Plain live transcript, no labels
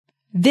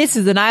This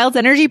is an IELTS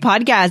Energy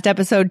Podcast,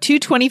 episode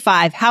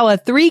 225, How a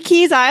Three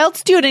Keys IELTS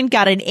Student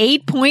Got an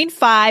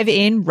 8.5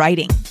 in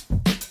Writing.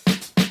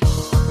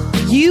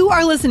 You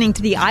are listening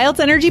to the IELTS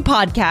Energy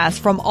Podcast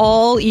from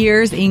All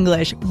Ears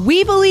English.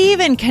 We believe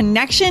in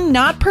connection,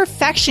 not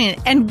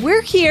perfection, and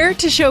we're here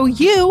to show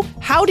you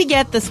how to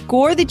get the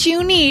score that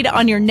you need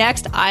on your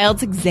next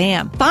IELTS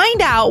exam.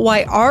 Find out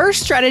why our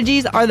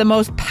strategies are the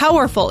most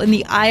powerful in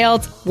the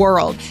IELTS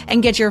world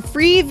and get your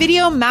free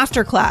video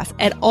masterclass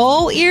at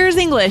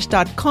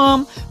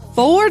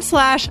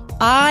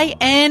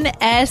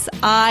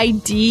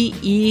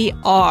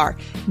allearsenglish.com/INSIDER.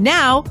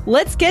 Now,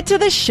 let's get to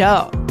the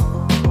show.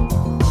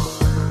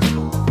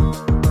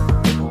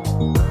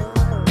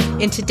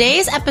 In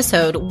today's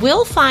episode,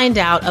 we'll find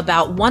out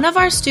about one of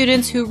our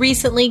students who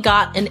recently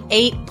got an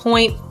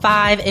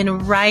 8.5 in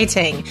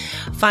writing.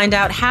 Find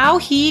out how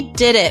he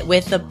did it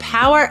with the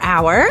Power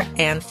Hour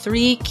and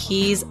 3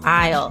 Keys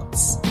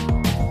IELTS.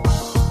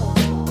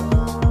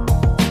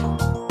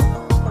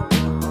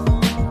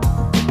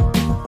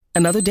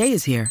 Another day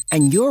is here,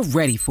 and you're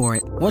ready for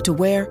it. What to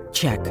wear?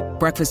 Check.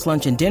 Breakfast,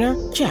 lunch, and dinner?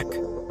 Check.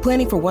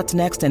 Planning for what's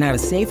next and how to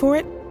save for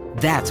it?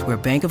 That's where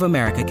Bank of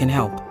America can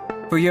help.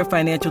 For your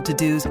financial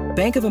to-dos,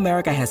 Bank of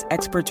America has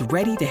experts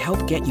ready to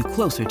help get you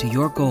closer to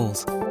your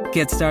goals.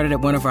 Get started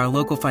at one of our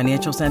local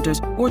financial centers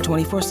or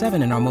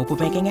 24/7 in our mobile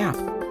banking app.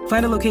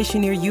 Find a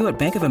location near you at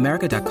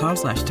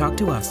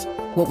bankofamerica.com/talktous.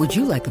 What would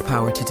you like the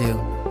power to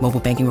do? Mobile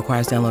banking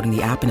requires downloading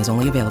the app and is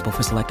only available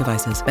for select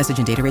devices. Message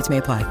and data rates may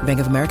apply.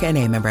 Bank of America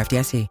N.A., member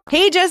FDIC.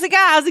 Hey, Jessica,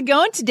 how's it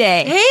going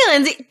today? Hey,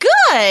 Lindsay.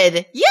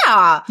 Good.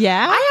 Yeah.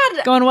 Yeah?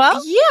 Going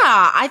well? Yeah.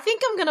 I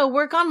think I'm going to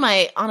work on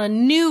a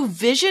new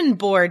vision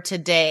board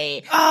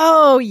today.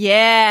 Oh,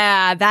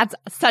 yeah. That's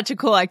such a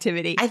cool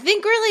activity. I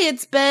think really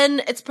it's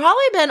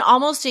probably been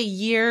almost a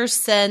year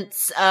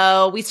since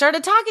we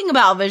started talking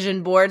about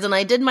vision boards, and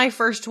I did my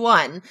first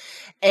one.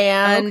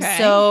 And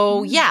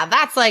so, yeah,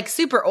 that's like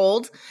super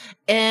old.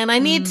 And I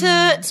need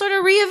to sort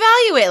of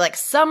reevaluate, like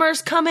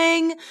summer's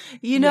coming,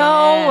 you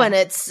know, and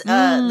it's,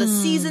 the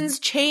seasons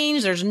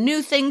change. There's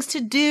new things to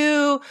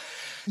do.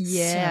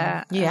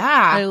 Yeah. So,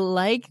 yeah. I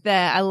like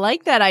that. I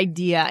like that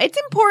idea. It's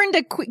important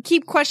to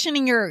keep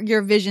questioning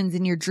your visions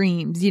and your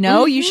dreams, you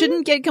know? You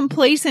shouldn't get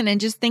complacent and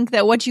just think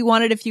that what you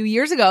wanted a few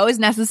years ago is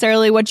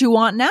necessarily what you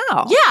want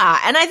now. Yeah.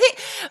 And I think,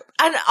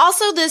 and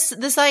also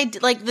this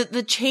idea, like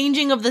the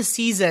changing of the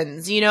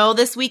seasons, you know,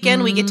 this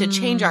weekend we get to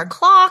change our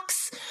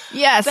clocks.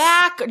 Yes.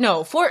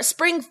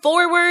 Spring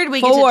forward.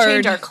 We get to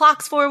change our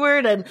clocks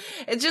forward. And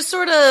it's just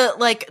sort of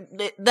like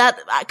that,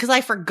 cause I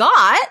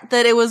forgot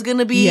that it was going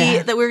to be,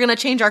 that we were going to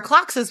change our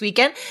clocks this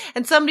weekend.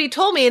 And somebody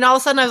told me, and all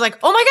of a sudden I was like,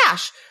 oh my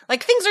gosh,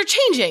 like things are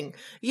changing,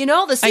 you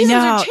know, the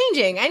seasons are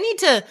changing. I need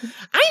to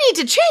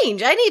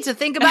change. I need to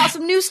think about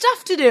some new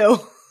stuff to do.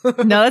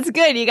 No, that's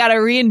good. You got to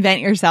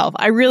reinvent yourself.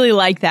 I really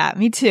like that.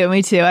 Me too.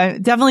 I'm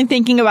definitely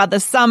thinking about the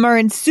summer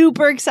and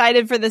super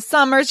excited for the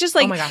summer. It's just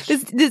like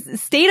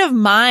this state of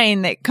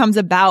mind that comes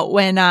about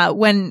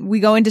when we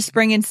go into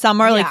spring and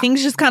summer. Like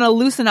things just kind of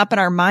loosen up in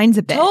our minds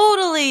a bit.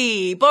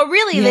 Totally. But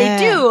really they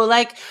do.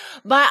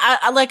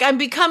 I'm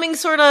becoming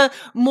sort of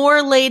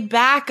more laid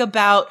back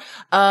about,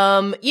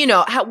 you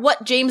know,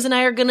 what James and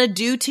I are going to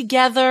do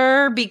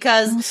together,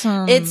 because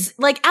it's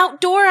like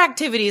outdoor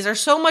activities are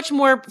so much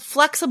more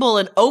flexible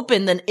and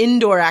open than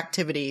indoor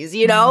activities,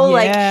 you know,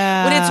 like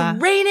when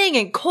it's raining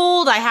and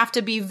cold, I have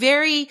to be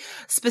very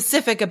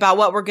specific about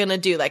what we're going to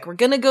do. Like we're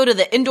going to go to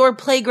the indoor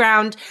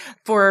playground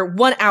for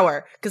 1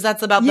 hour because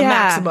that's about the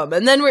maximum.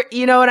 And then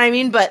you know what I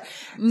mean? But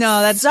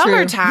no, that's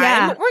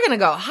summertime, we're going to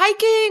go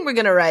hiking. We're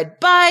going to ride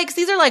bikes.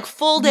 These are like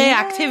full day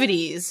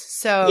activities.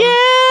 So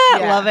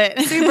love it.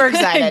 Super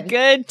excited.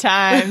 Good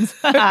times.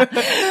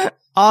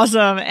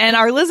 Awesome. And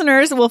our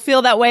listeners will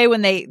feel that way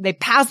when they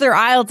pass their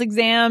IELTS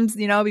exams,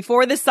 you know,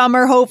 before the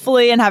summer,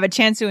 hopefully, and have a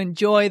chance to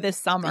enjoy this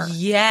summer.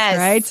 Yes.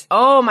 Right?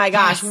 Oh my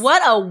gosh. Yes.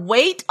 What a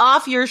weight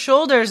off your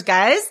shoulders,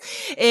 guys.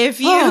 If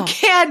you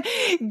can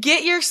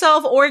get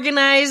yourself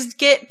organized,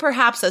 get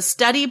perhaps a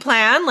study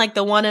plan like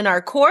the one in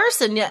our course,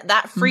 and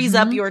that frees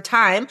up your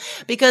time,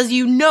 because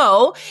you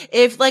know,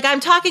 if like I'm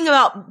talking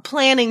about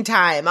planning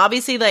time,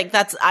 obviously like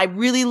I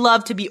really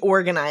love to be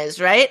organized,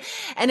 right?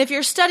 And if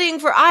you're studying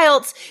for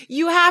IELTS,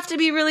 you have to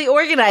be really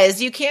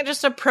organized. You can't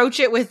just approach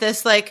it with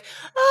this like,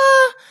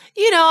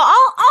 you know,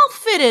 I'll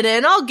fit it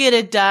in. I'll get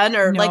it done,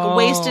 or like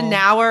waste an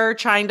hour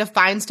trying to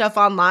find stuff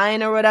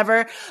online or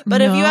whatever.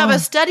 But if you have a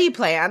study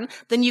plan,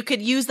 then you could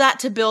use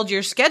that to build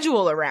your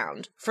schedule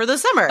around for the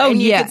summer.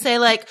 And you could say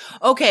like,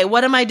 okay,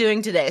 what am I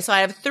doing today? So I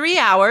have 3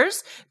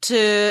 hours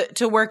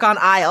to work on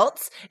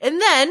IELTS,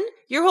 and then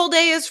your whole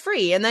day is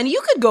free. And then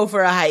you could go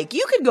for a hike.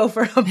 You could go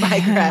for a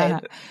bike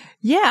ride.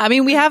 Yeah, I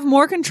mean, we have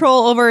more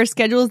control over our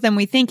schedules than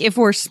we think if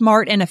we're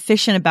smart and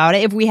efficient about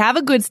it. If we have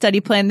a good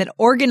study plan that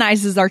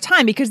organizes our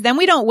time, because then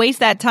we don't waste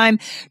that time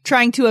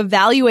trying to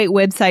evaluate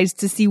websites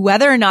to see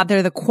whether or not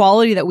they're the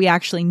quality that we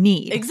actually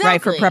need. Exactly.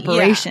 Right, for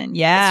preparation.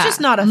 Yeah. It's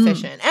just not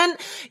efficient. And,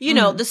 you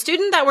know, the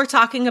student that we're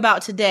talking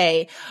about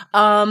today,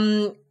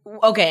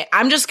 okay,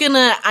 I'm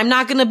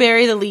not gonna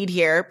bury the lead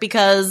here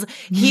because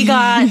he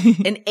got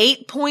an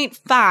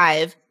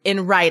 8.5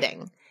 in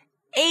writing.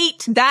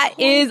 That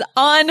is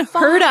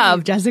unheard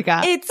of, Jessica.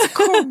 It's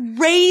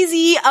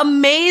crazy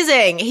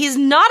amazing. He's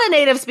not a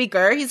native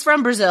speaker. He's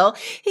from Brazil.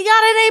 He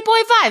got an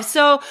 8.5.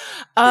 So,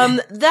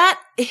 that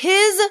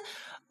his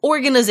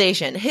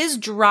organization, his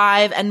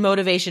drive and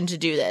motivation to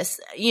do this,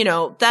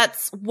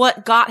 that's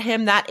what got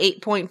him that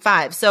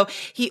 8.5. So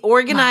he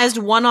organized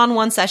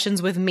one-on-one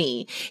sessions with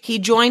me. He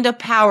joined a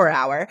power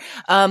hour.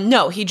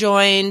 He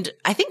joined,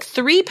 I think,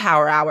 3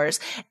 power hours.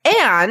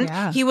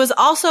 And he was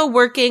also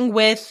working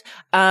with,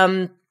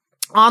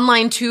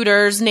 online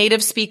tutors,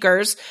 native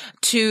speakers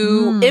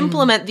to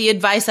implement the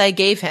advice I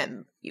gave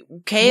him.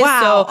 Okay.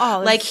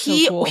 Wow. So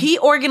he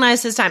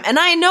organized his time. And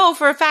I know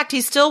for a fact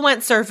he still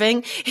went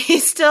surfing. He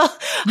still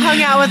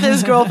hung out with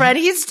his girlfriend.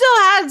 He still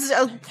had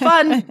a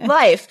fun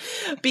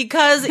life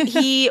because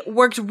he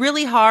worked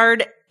really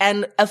hard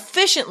and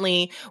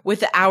efficiently with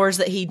the hours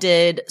that he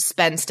did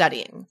spend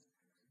studying.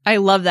 I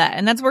love that.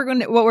 And that's what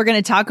we're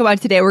going to talk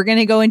about today. We're going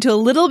to go into a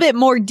little bit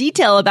more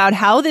detail about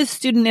how this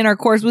student in our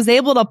course was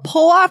able to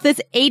pull off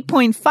this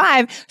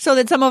 8.5 so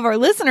that some of our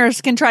listeners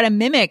can try to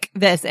mimic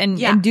this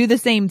and do the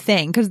same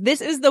thing. Because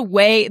this is the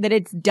way that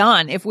it's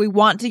done if we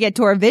want to get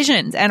to our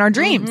visions and our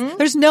dreams.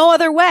 There's no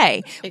other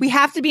way. We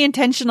have to be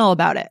intentional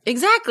about it.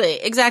 Exactly.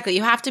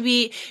 You have to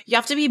be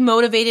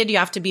motivated. You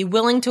have to be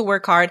willing to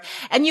work hard,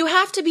 and you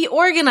have to be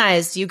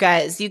organized, you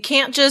guys. You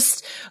can't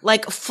just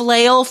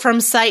flail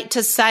from site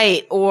to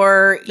site or,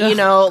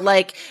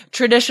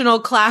 traditional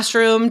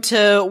classroom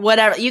to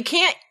whatever. You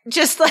can't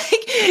just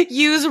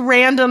use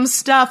random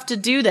stuff to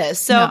do this.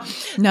 So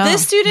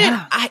this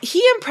student, he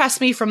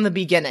impressed me from the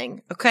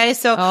beginning. Okay.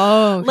 So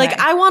I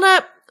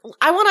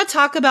want to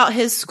talk about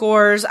his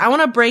scores. I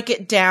want to break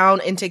it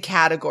down into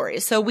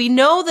categories. So we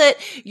know that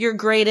you're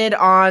graded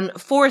on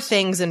 4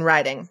 things in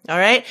writing. All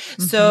right.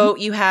 So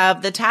you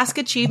have the task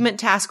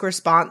achievement, task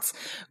response,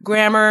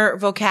 grammar,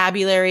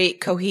 vocabulary,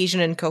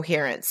 cohesion, and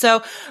coherence.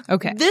 So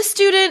this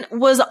student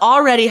was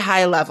already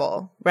high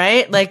level,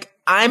 right?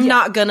 I'm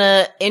not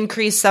gonna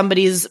increase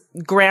somebody's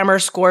grammar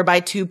score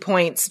by 2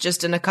 points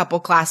just in a couple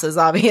classes,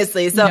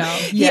 obviously. So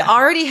he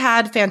already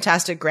had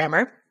fantastic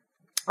grammar.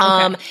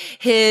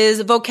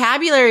 His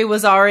vocabulary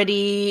was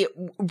already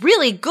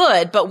really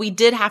good, but we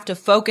did have to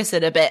focus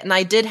it a bit. And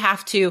I did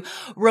have to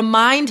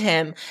remind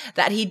him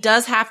that he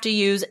does have to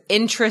use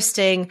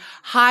interesting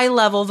high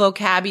level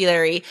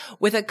vocabulary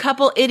with a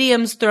couple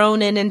idioms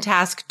thrown in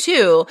task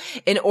 2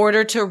 in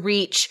order to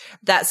reach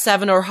that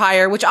 7 or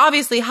higher, which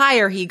obviously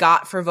higher he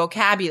got for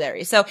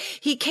vocabulary. So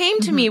he came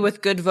to me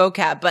with good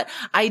vocab, but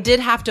I did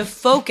have to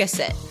focus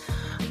it,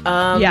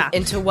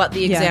 into what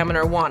the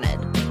examiner wanted.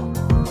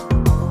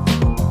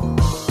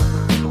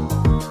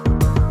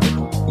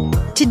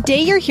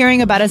 Today you're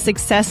hearing about a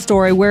success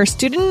story where a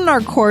student in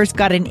our course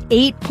got an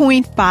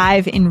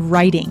 8.5 in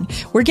writing.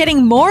 We're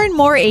getting more and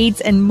more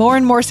 8s and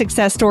more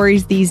success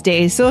stories these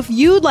days. So if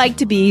you'd like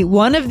to be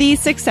one of these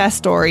success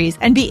stories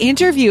and be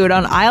interviewed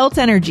on IELTS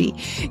Energy,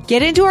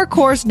 get into our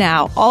course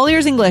now,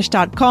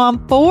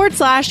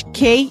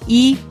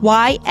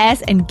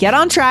 allearsenglish.com/KEYS and get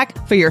on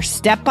track for your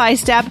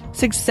step-by-step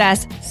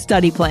success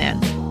study plan.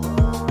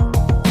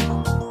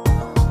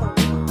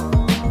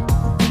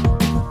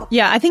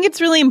 Yeah, I think it's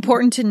really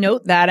important to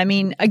note that. I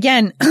mean,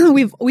 again,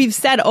 we've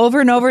said over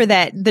and over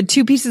that the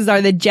 2 pieces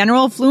are the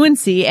general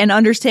fluency and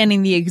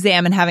understanding the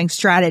exam and having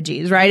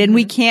strategies, right? And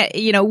we can't,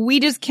 we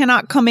just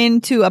cannot come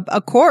into a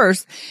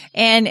course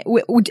and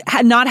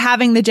not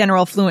having the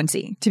general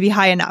fluency to be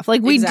high enough.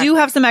 We do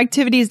have some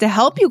activities to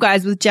help you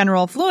guys with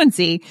general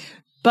fluency,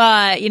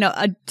 but,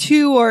 a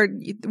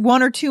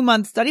 1 or 2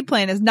 month study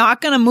plan is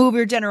not going to move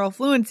your general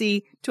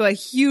fluency to a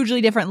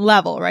hugely different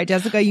level, right,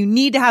 Jessica? You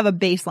need to have a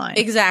baseline.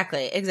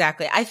 Exactly.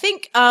 I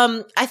think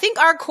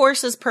our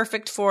course is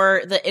perfect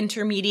for the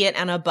intermediate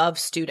and above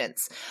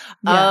students.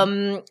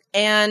 And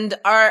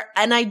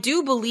I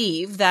do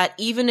believe that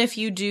even if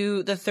you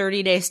do the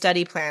 30-day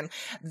study plan,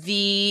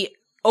 the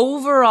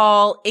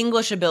overall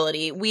English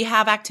ability, we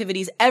have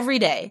activities every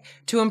day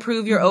to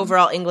improve your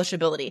overall English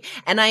ability.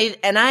 And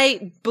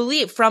I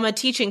believe from a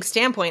teaching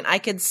standpoint, I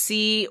could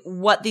see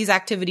what these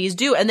activities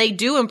do, and they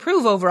do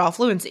improve overall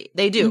fluency.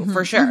 They do,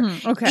 for sure.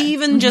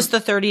 Even just the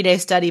 30-day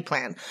study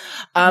plan.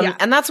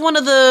 And that's one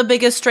of the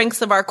biggest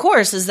strengths of our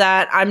course is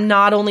that I'm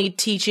not only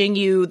teaching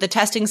you the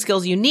testing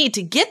skills you need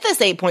to get this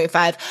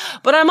 8.5,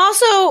 but I'm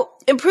also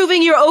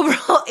improving your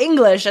overall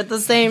English at the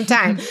same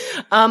time,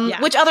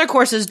 which other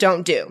courses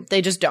don't do.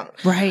 They just don't.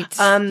 Right.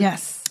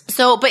 Yes.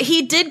 So, but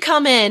he did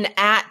come in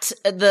at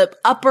the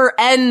upper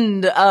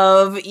end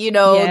of,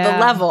 the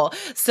level.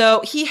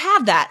 So he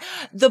had that.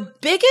 The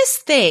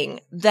biggest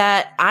thing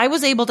that I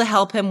was able to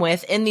help him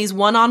with in these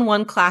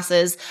one-on-one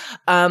classes,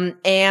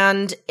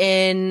 and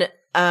in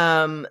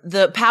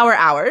the power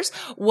hours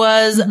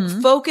was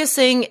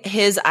focusing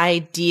his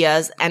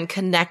ideas and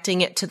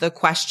connecting it to the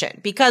question.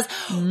 Because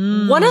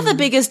one of the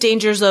biggest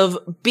dangers of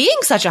being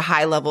such a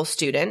high level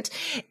student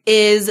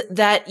is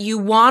that you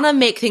want to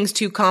make things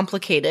too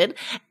complicated.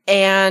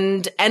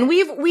 And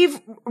we've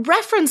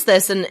referenced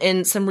this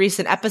in some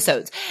recent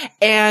episodes,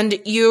 and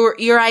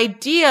your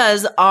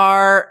ideas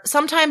are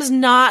sometimes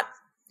not,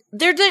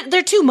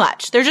 they're too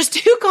much. They're just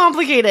too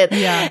complicated.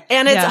 Yeah.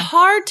 And it's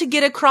hard to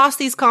get across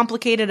these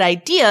complicated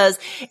ideas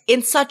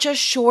in such a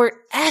short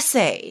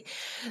essay.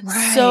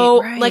 Right,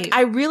 so right. like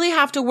I really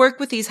have to work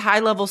with these high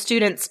level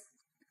students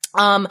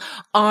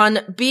on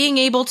being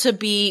able to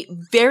be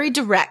very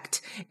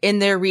direct in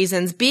their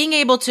reasons, being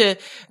able to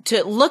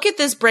look at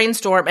this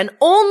brainstorm and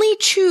only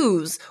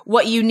choose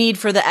what you need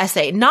for the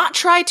essay, not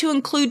try to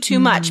include too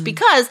much,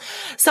 because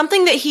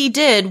something that he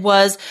did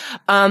was,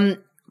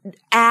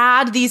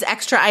 add these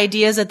extra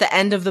ideas at the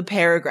end of the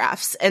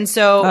paragraphs. And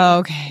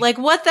so,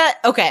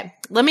 okay,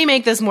 let me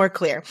make this more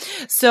clear.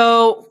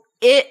 So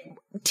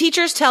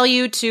teachers tell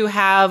you to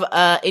have,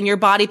 in your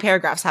body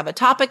paragraphs, have a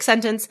topic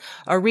sentence,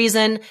 a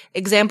reason,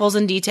 examples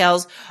and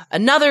details,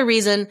 another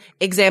reason,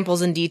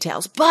 examples and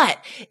details. But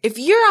if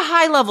you're a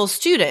high level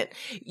student,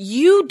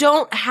 you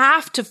don't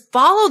have to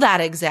follow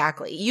that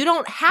exactly. You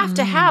don't have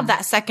to have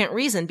that second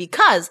reason,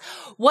 because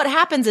what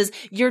happens is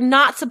you're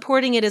not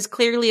supporting it as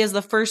clearly as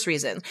the first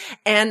reason.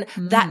 And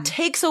that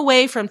takes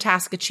away from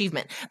task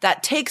achievement.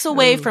 That takes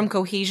away from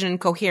cohesion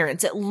and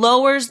coherence. It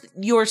lowers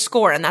your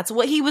score. And that's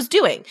what he was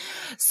doing.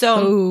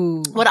 So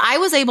what I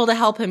was able to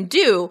help him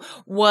do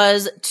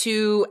was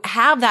to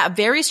have that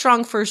very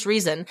strong first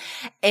reason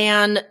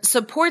and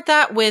support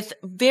that with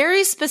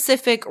very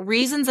specific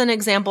reasons and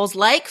examples,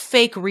 like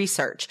fake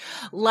research,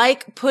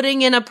 like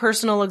putting in a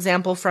personal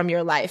example from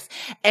your life,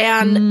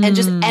 and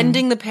just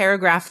ending the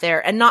paragraph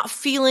there and not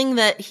feeling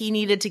that he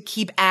needed to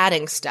keep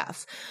adding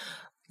stuff.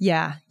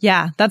 Yeah.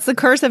 Yeah. That's the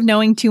curse of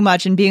knowing too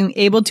much and being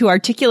able to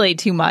articulate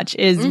too much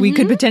is we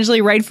could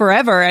potentially write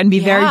forever and be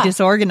very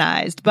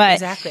disorganized. But,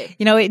 exactly.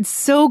 You know, it's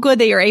so good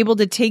that you're able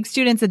to take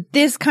students at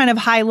this kind of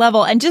high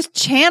level and just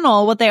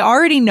channel what they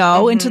already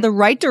know into the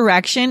right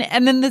direction.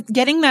 And then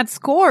getting that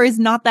score is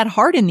not that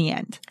hard in the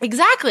end.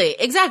 Exactly.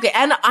 Exactly.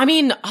 And I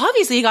mean,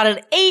 obviously you got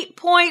an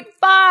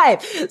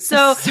 8.5.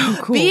 So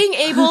cool. Being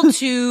able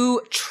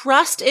to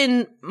trust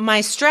in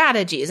my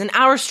strategies and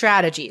our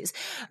strategies.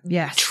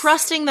 Yes.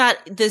 Trusting that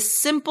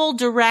this simple,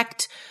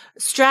 direct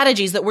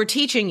strategies that we're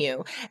teaching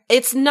you,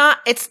 I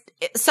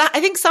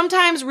think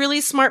sometimes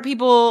really smart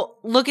people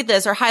look at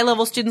this, or high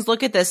level students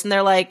look at this and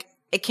they're like,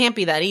 it can't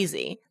be that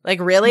easy. Like,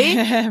 really?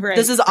 Right,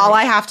 this is all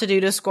I have to do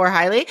to score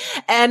highly.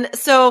 And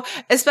so,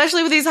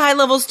 especially with these high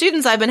level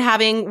students, I've been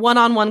having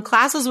one-on-one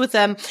classes with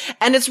them.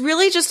 And it's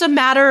really just a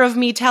matter of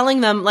me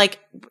telling them, like,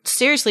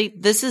 seriously,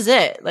 this is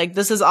it. Like,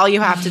 this is all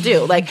you have to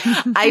do. Like,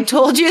 I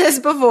told you this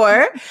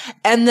before,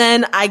 and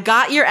then I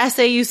got your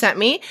essay you sent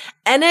me,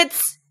 and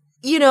it's,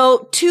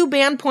 2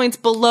 band points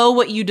below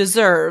what you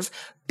deserve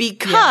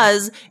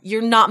because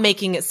you're not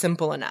making it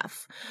simple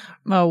enough.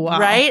 Oh, wow.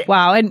 Right?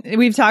 Wow. And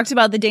we've talked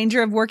about the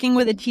danger of working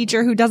with a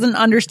teacher who doesn't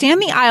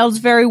understand the IELTS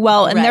very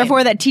well. And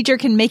therefore that teacher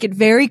can make it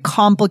very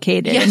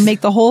complicated and make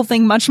the whole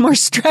thing much more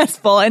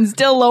stressful and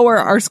still lower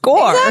our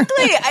score.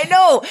 Exactly. I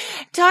know.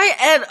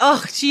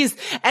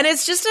 And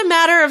it's just a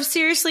matter of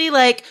seriously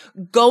like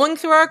going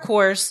through our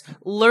course,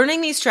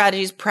 learning these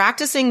strategies,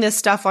 practicing this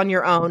stuff on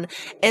your own,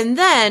 and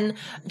then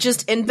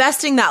just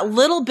investing that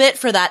little bit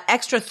for that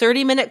extra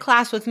 30-minute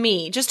class with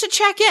me just to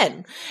check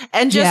in.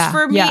 And just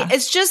for me,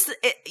 it's just,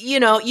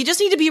 you just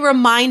need to be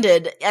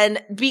reminded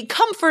and be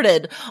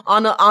comforted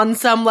on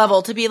some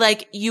level to be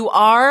like,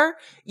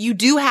 you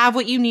do have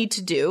what you need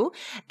to do.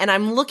 And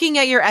I'm looking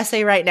at your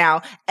essay right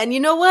now. And you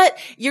know what?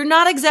 You're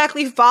not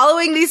exactly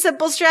following these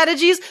simple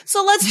strategies.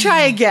 So let's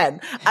try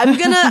again. I'm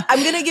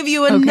gonna give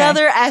you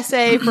another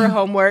essay for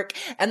homework.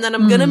 And then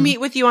I'm gonna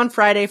meet with you on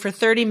Friday for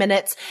 30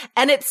 minutes.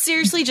 And it's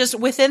seriously just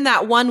within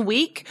that 1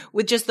 week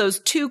with just those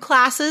 2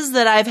 classes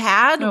that I've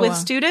had with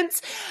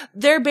students,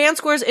 their band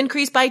scores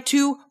increased by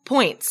 2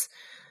 points.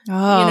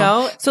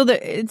 So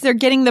they're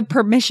getting the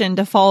permission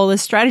to follow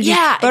this strategy.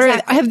 Yeah, but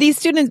exactly. have these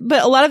students,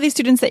 but a lot of these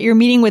students that you're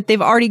meeting with,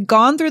 they've already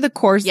gone through the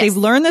course. They've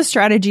learned the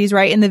strategies,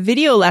 right, in the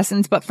video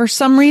lessons, but for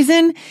some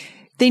reason,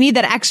 they need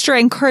that extra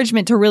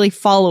encouragement to really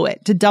follow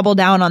it, to double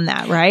down on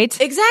that, right?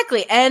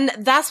 Exactly. And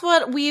that's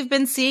what we've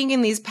been seeing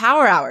in these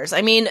power hours.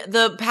 I mean,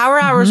 the power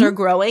hours are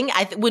growing.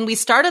 When we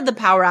started the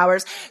power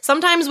hours,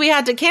 sometimes we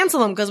had to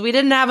cancel them because we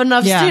didn't have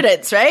enough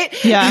students,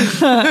 right? Yeah.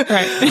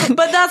 Right.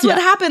 But that's what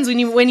happens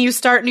when you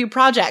start new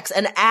projects.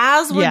 And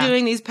as we're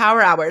doing these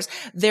power hours,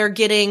 they're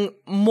getting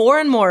more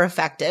and more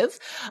effective.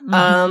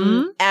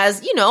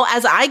 As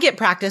I get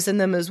practice in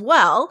them as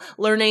well,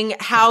 learning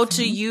how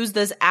to use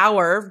this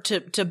hour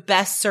to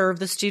best serve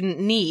the student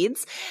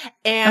needs.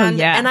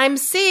 And I'm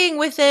seeing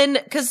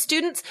because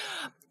students,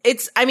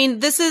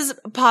 this is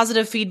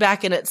positive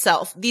feedback in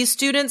itself. These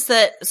students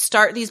that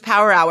start these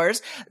power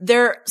hours,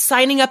 they're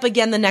signing up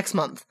again the next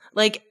month.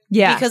 Like,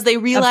 Yeah, because they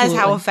realize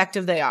absolutely. how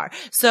effective they are.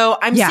 So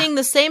I'm seeing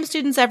the same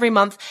students every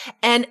month,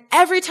 and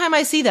every time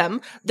I see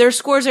them, their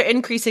scores are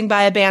increasing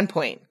by a band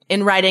point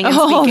in writing and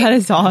speaking. Oh, that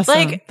is awesome.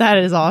 Like, that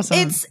is awesome.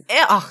 It's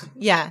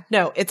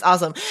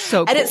awesome. So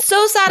And cool. it's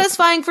so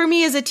satisfying for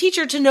me as a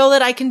teacher to know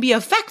that I can be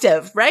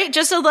effective, right?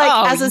 Just so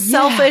as a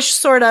selfish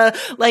sort of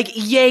like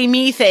yay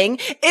me thing,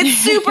 it's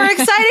super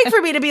exciting for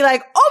me to be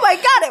like, oh my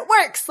God, it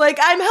works. Like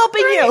I'm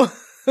helping you.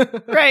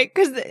 Right.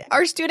 Because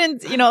our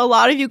students, a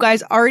lot of you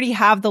guys already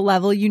have the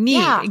level you need.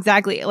 Yeah.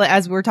 Exactly.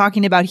 As we're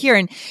talking about here.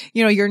 And,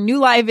 your new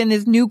life in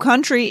this new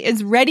country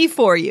is ready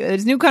for you.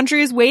 This new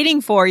country is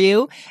waiting for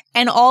you.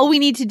 And all we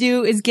need to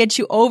do is get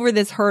you over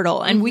this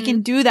hurdle. And we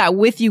can do that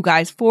with you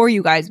guys, for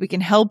you guys. We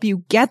can help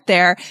you get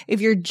there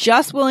if you're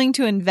just willing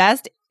to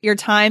invest your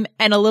time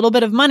and a little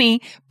bit of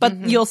money,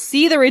 but you'll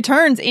see the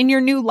returns in your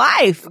new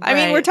life. I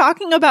mean, we're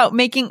talking about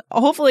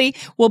hopefully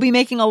we'll be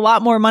making a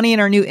lot more money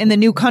in the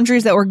new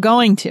countries that we're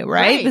going to,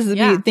 right? This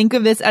is, think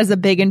of this as a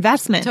big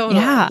investment.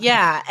 Totally.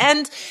 Yeah.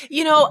 And,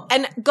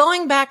 and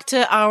going back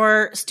to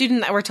our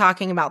student that we're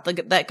talking about,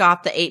 that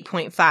got the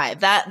 8.5,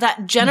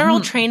 that general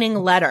training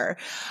letter.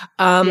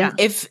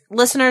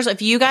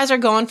 If you guys are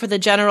going for the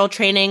general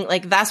training,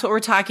 like that's what we're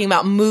talking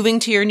about,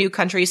 moving to your new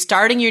country,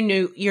 starting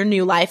your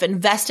new life,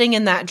 investing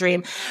in that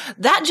dream.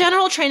 That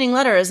general training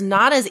letter is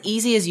not as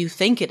easy as you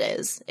think it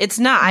is. It's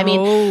not. I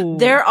mean,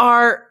 there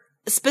are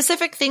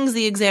specific things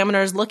the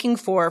examiner is looking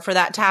for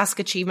that task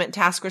achievement,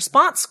 task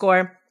response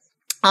score.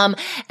 And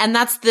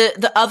that's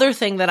the other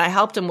thing that I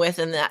helped him with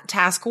in that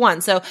task 1.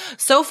 So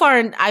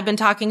far I've been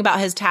talking about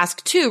his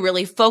task 2,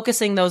 really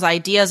focusing those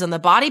ideas in the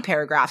body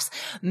paragraphs,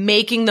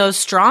 making those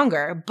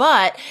stronger.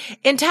 But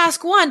in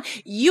task 1,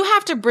 you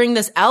have to bring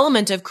this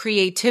element of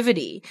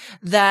creativity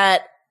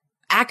that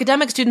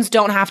academic students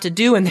don't have to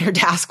do in their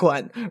task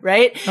 1,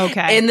 right?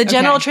 Okay. In the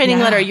general training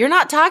letter, you're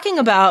not talking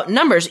about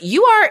numbers.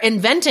 You are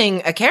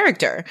inventing a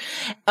character.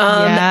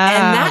 And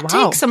that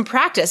takes some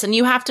practice, and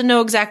you have to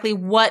know exactly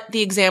what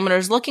the examiner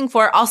is looking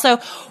for. Also,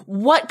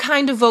 what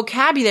kind of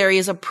vocabulary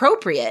is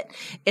appropriate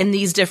in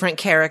these different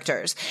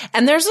characters.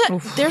 And there's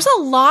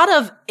a lot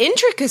of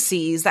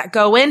intricacies that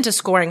go into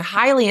scoring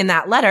highly in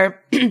that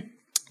letter.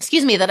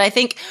 Excuse me, that I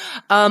think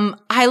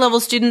high-level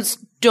students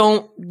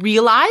don't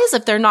realize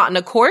if they're not in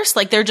a course.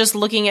 Like they're just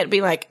looking at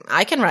being like,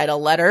 I can write a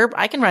letter,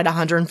 I can write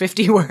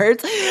 150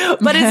 words,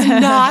 but it's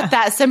not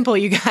that simple,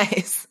 you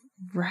guys.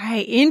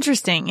 Right.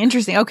 Interesting.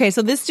 Okay.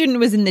 So this student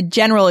was taking the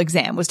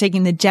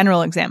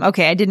general exam.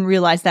 Okay. I didn't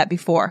realize that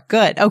before.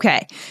 Good.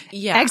 Okay.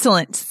 Yeah.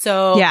 Excellent.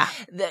 So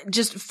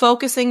just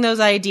focusing those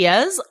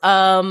ideas,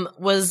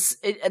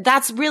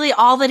 that's really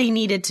all that he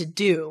needed to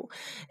do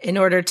in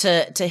order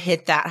to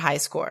hit that high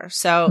score.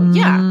 So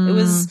it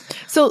was,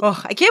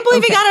 I can't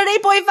believe he got an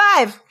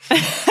 8.5.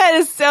 That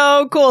is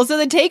so cool. So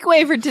the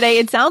takeaway for today,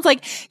 it sounds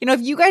like,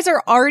 if you guys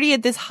are already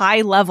at this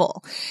high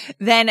level,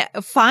 then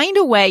find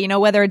a way,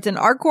 whether it's in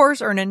our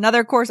course or in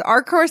another course,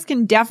 our course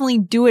can definitely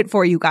do it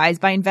for you guys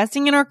by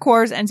investing in our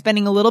course and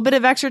spending a little bit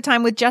of extra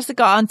time with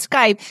Jessica on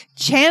Skype.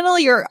 Channel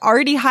your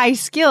already high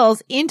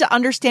skills into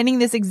understanding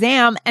this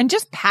exam and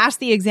just pass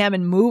the exam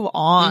and move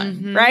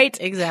on, right?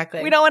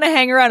 Exactly. We don't want to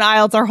hang around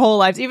IELTS our whole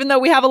lives. Even though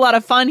we have a lot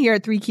of fun here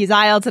at 3 Keys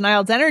IELTS and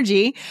IELTS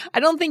Energy, I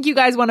don't think you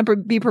guys want to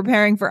be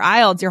preparing for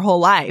IELTS your whole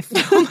life.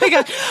 Oh my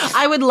God.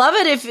 I would love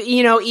it if,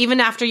 even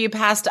after you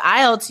passed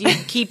IELTS, you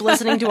keep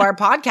listening to our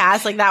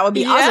podcast. Like that would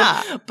be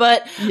awesome.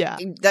 But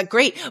that's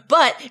great.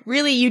 But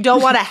really, you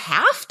don't want to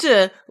have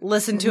to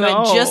listen to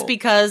it just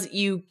because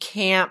you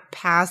can't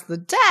pass the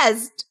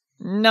test.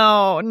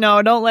 No,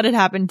 don't let it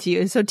happen to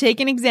you. So take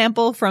an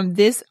example from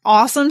this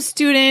awesome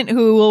student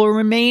who will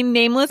remain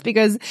nameless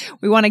because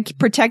we want to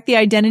protect the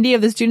identity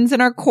of the students in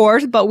our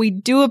course, but we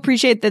do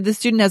appreciate that the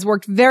student has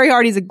worked very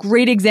hard. He's a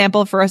great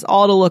example for us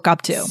all to look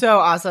up to. So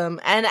awesome.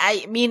 And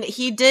I mean,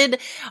 he did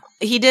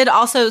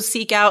also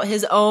seek out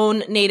his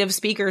own native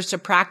speakers to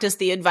practice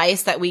the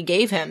advice that we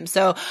gave him.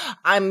 So,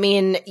 I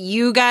mean,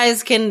 you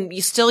guys can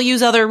still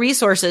use other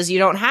resources. You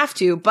don't have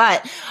to,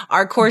 but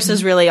our course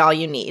is really all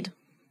you need.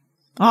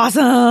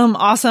 Awesome.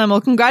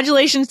 Well,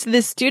 congratulations to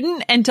this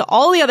student and to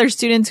all the other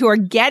students who are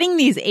getting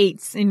these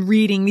 8s in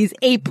reading, these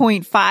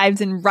 8.5s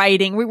in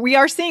writing. We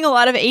are seeing a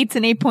lot of 8s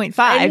and 8.5s.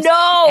 I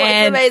know.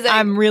 And it's amazing.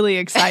 I'm really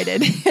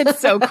excited. It's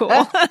so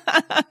cool.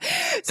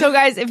 So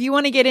guys, if you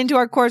want to get into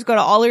our course, go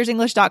to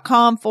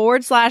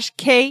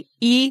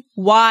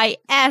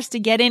allearsenglish.com/KEYS to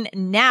get in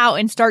now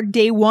and start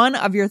day 1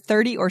 of your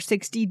 30 or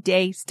 60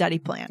 day study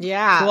plan.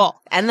 Yeah.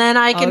 Cool. And then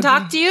I can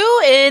talk to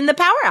you in the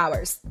power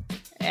hours.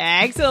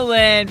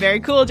 Excellent. Very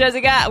cool,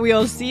 Jessica.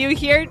 We'll see you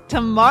here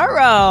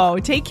tomorrow.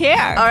 Take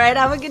care. All right.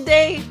 Have a good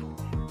day.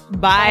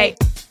 Bye.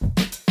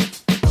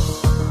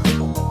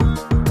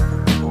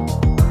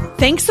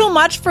 Thanks so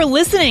much for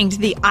listening to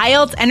the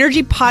IELTS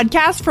Energy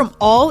Podcast from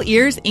All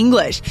Ears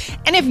English.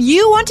 And if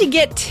you want to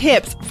get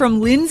tips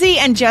from Lindsay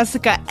and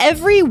Jessica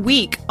every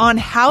week on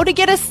how to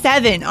get a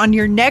 7 on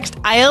your next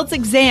IELTS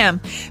exam,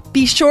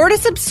 be sure to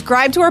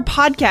subscribe to our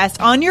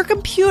podcast on your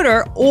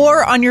computer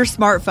or on your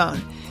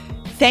smartphone.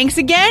 Thanks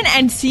again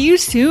and see you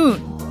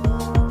soon.